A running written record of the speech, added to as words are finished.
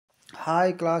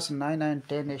Hi class 9 and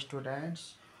 10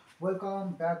 students.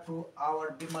 Welcome back to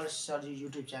our Bimal Surgery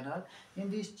YouTube channel.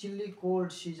 In this chilly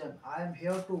cold season, I am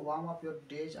here to warm up your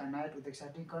days and night with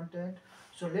exciting content.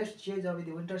 So let's change away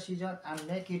the winter season and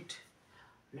make it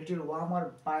little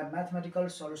warmer by mathematical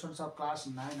solutions of class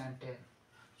 9 and 10.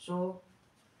 So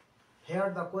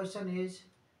here the question is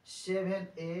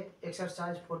 7a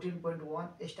exercise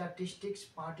 14.1 statistics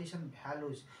partition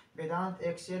values. Vedanta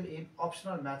excel in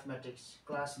optional mathematics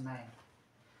class 9.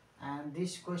 And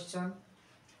this question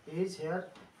is here: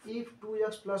 if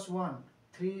 2x plus 1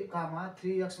 3 comma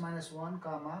 3x minus 1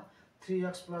 comma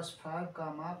 3x plus 5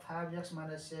 comma 5x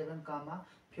minus 7 comma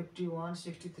 51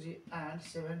 63 and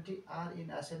 70 are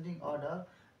in ascending order,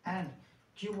 and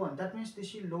q1, that means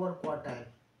this is lower quartile,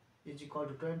 is equal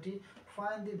to 20,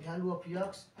 find the value of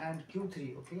x and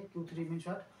q3. Okay, q3 means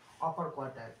what? Upper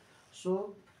quartile.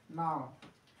 So now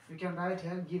we can write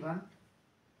here given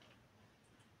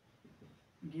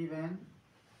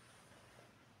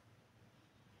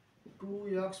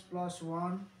 2x plus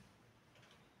 1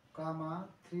 comma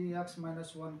 3x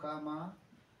minus 1 comma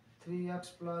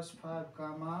 3x plus 5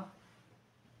 comma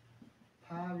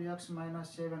 5x minus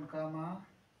 7 comma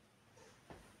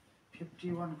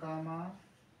 51 comma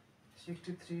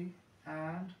 63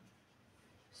 and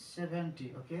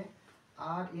 70. Okay,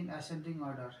 are in ascending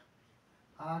order,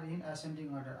 are in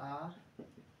ascending order,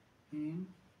 in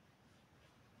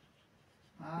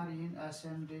are in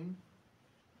ascending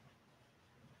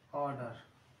order.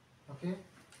 Okay,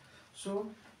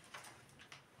 so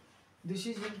this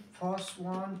is in first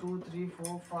 1 2 3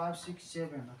 4 5 6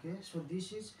 7. Okay, so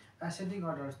this is ascending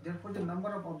order, therefore the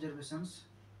number of observations,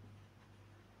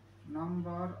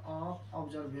 number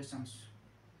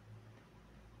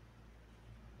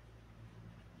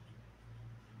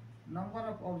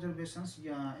of observations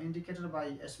indicated by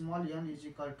a small n is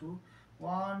equal to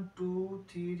 1 2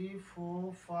 3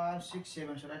 4 5 6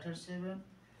 7. So right here 7.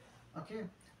 Okay,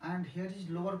 and here is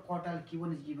lower quartile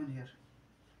q1 is given here,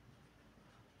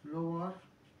 lower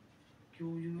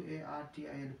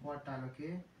quartile quartile.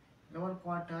 Okay, lower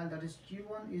quartile, that is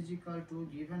q1 is equal to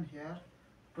given here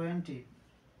 20,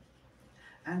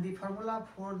 and the formula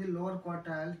for the lower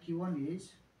quartile q1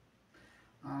 is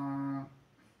uh,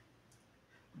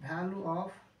 value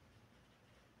of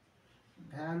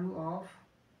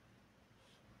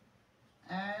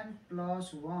n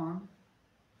plus 1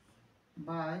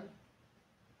 by,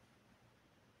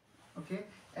 okay,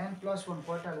 n plus 1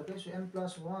 quartile. Okay, so n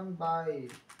plus 1 by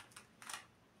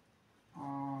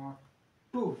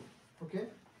 2. Okay,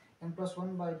 n plus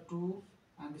 1 by 2,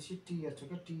 and this is th.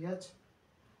 Okay, th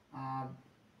uh,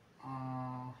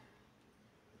 uh,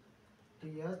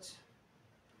 th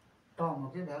term.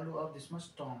 Okay, value of this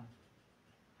much term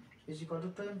is equal to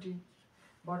 20,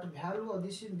 but value of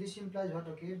this implies what?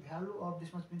 Okay, value of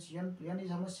this much means n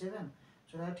is how much? 7.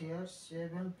 So right here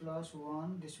 7 plus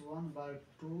 1, this 1 by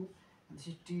 2, and this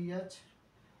is th,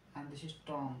 and this is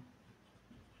term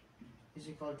is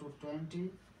equal to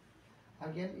 20.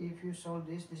 Again, if you solve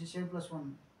this, this is 7 plus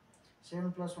 1,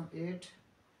 7 plus 1 8.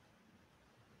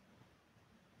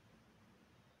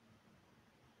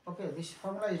 Okay, this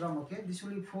formula is wrong. Okay, this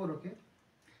will be 4. Okay,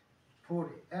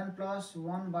 4, n plus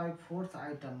 1 by 4th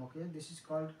item. Okay, this is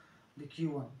called the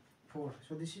q1, 4.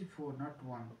 So this is 4, not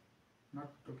 1, not,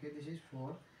 okay, this is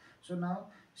 4. So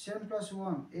now 7 plus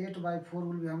 1, 8 by 4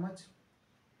 will be how much?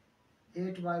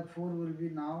 8 by 4 will be,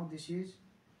 now this is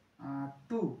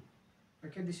 2.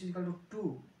 Okay, this is equal to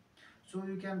 2. So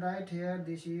you can write here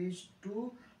this is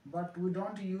 2, but we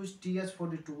don't use ts for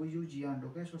the 2, we use and.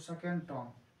 Okay, so second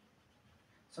term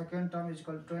is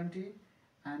equal to 20,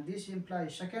 and this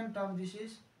implies second term, this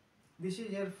is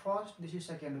here first, this is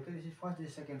second. Okay, this is first, this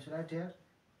is second. So right here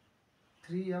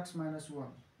 3x minus 1.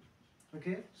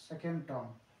 Okay, second term.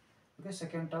 Okay,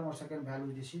 second term or second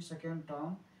value, this is second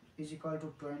term is equal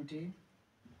to 20.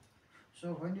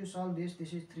 So when you solve this,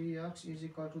 this is 3x is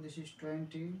equal to, this is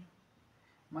 20,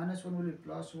 minus 1 will be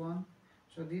plus 1.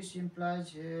 So this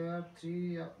implies here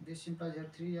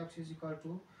 3x is equal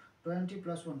to 20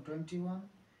 plus 1, 21,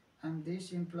 and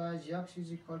this implies x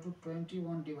is equal to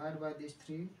 21 divided by this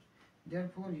 3.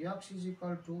 Therefore x is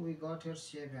equal to, we got here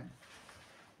 7.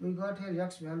 We got here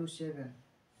x value 7.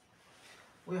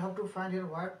 We have to find here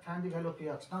what? Find the value of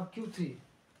x. Now q3.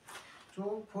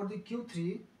 So for the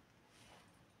q3,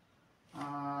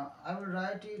 I will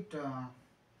write it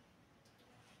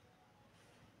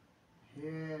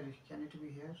here. Can it be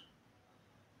here?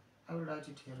 I will write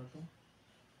it here. Okay.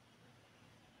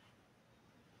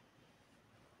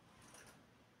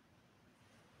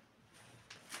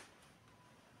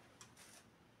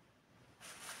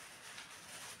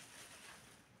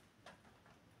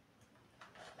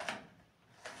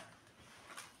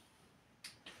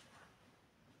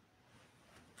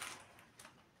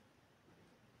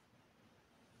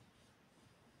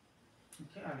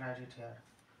 Okay, I'll write it here.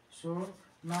 So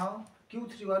now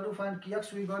Q3, we have to find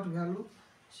Kx, we got value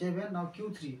 7. Now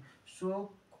Q3,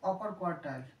 so upper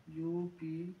quartile, U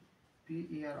P P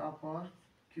E R, upper,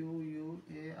 Q U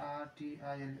A R T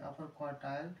I L, upper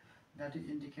quartile, that is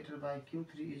indicated by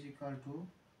Q3 is equal to,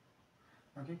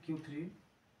 okay, Q3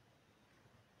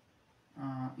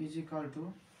 is equal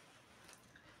to,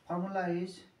 formula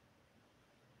is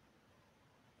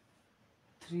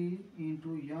 3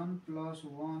 into n plus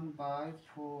 1 by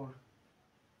 4,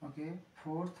 okay,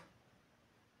 fourth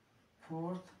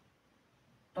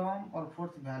term or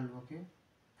fourth value, okay,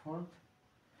 fourth,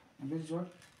 and this is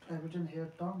what I have written here,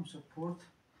 term, so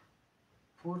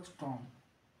fourth term,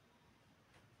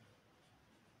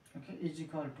 okay, is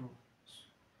equal to,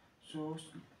 so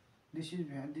this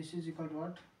is equal to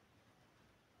what,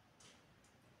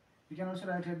 you can also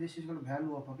write here this is equal to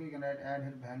value of, okay, you can write add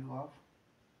here value of,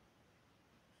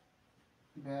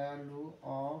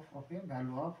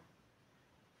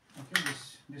 okay,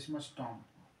 this much term.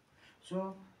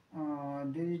 So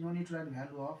there is no need to write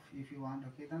value of if you want,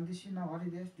 okay. Then this is, now what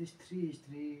is this 3 is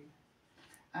 3,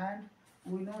 and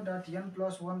we know that n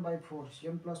plus 1 by 4,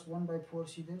 n plus 1 by 4,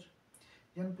 see there,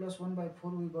 n plus 1 by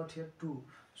 4 we got here 2,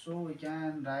 so we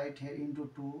can write here into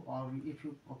 2, or if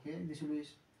you, okay, this will be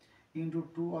into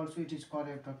 2 also, it is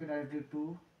correct, okay, write it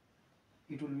 2,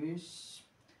 it will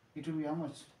be how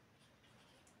much,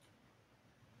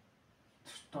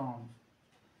 term,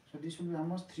 so this will be how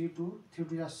much, 3 to the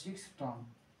 6th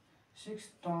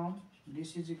term,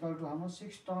 this is equal to how much,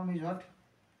 6th term is what,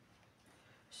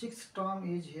 6th term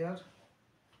is here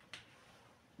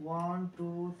 1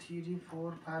 2 3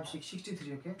 4 5 6,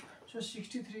 63, okay, so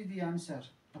 63 the answer,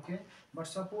 okay. But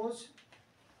suppose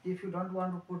if you don't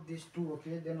want to put these two,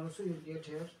 okay, then also you get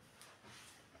here,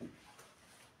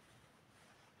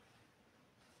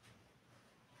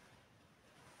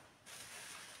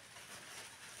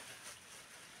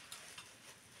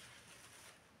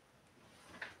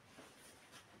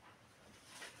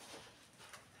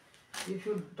 if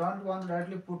you don't want to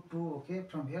directly put 2, okay,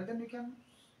 from here, then you can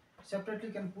separately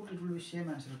can put, it will be same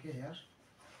answer, okay. Here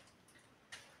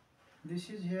this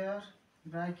is here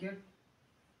bracket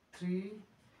 3,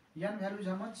 n value is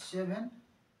how much, 7,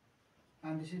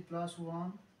 and this is plus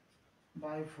 1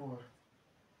 by 4,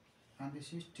 and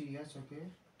this is th, okay,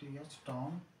 th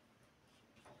term,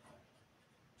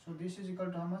 so this is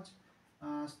equal to how much,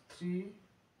 3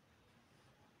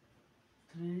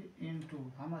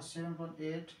 into how much,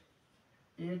 7.8,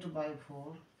 8 by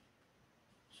 4,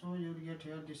 so you will get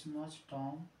here this much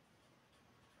term.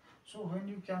 So when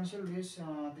you cancel this,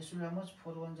 this will be how much,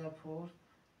 4 1 is 4,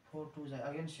 4 2 is,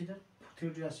 again see that 3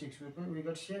 2 is 6, we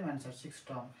got same answer, 6th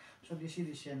term, so this is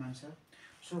the same answer.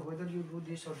 So whether you do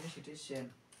this or this, it is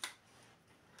same.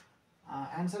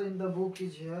 Answer in the book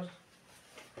is here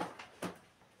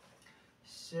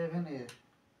 7a.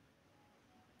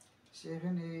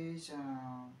 7a is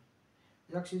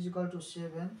x is equal to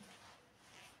 7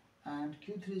 and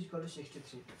Q3 is equal to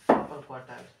 63 per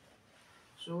quartile.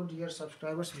 So dear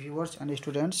subscribers, viewers and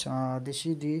students, this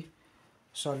is the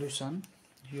solution.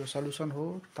 Yo solution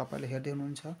हो, तपाईले हेर्दै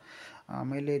हुनुहुन्छ।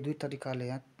 मैले दुई तरिकाले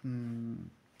यहाँ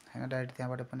हैन direct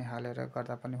त्यहाँबाट पनि हालेर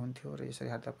गर्दा पनि हुन्थ्यो र यसरी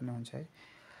हाल्दा पनि हुन्छ है।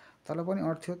 तल पनि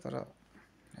अर्थ्यो, तर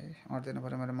है अर्थेन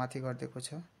भने मैले माथि गरिदिएको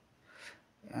छ।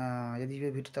 यदि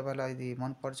यो भिडियो तपाईलाई यदि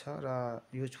मन पर्छ र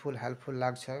युजफुल हेल्पफुल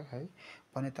लाग्छ है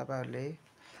भने तपाईहरुले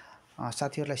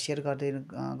साथीहरुलाई शेयर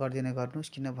गर्दिने गर्नुस्,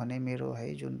 किनभने मेरो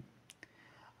है जुन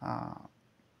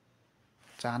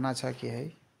चाहना छ कि है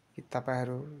कि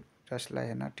तपाईहरु जसलाई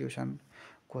हैन ट्युसन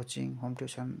कोचिङ होम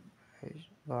ट्युसन है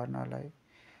गर्नलाई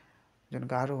जुन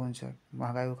गाह्रो हुन्छ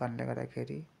महँगाईको कारणले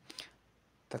गर्दाखेरि,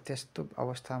 त त्यस्तो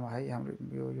अवस्थामा है हाम्रो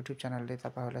यो युट्युब च्यानलले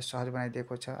तपाईहरुलाई सहज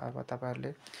बनाइदिएको छ। अब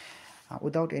तपाईहरुले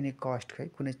विदाउट एनी कस्ट है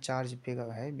कुनै चार्ज पे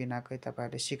है बिनाकै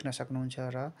तपाईहरुले सिक्न सक्नुहुन्छ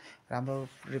र राम्रो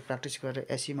प्र्याक्टिस गरेर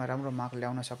एसई मा राम्रो मार्क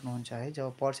ल्याउन सक्नुहुन्छ है।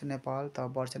 जब पढ्छ नेपाल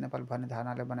तब बढ्छ नेपाल भन्ने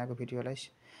धारणाले बनाएको भिडियोलाई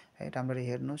है राम्ररी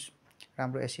हेर्नुस्,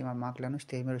 राम्रो एसई मा मार्क ल्याउनुस्,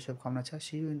 त्यही मेरो शुभकामना छ।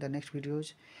 सी you in the next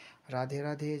videos. Radhe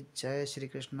Radhe, जय श्री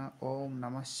कृष्ण, ओम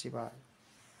नमः शिवाय।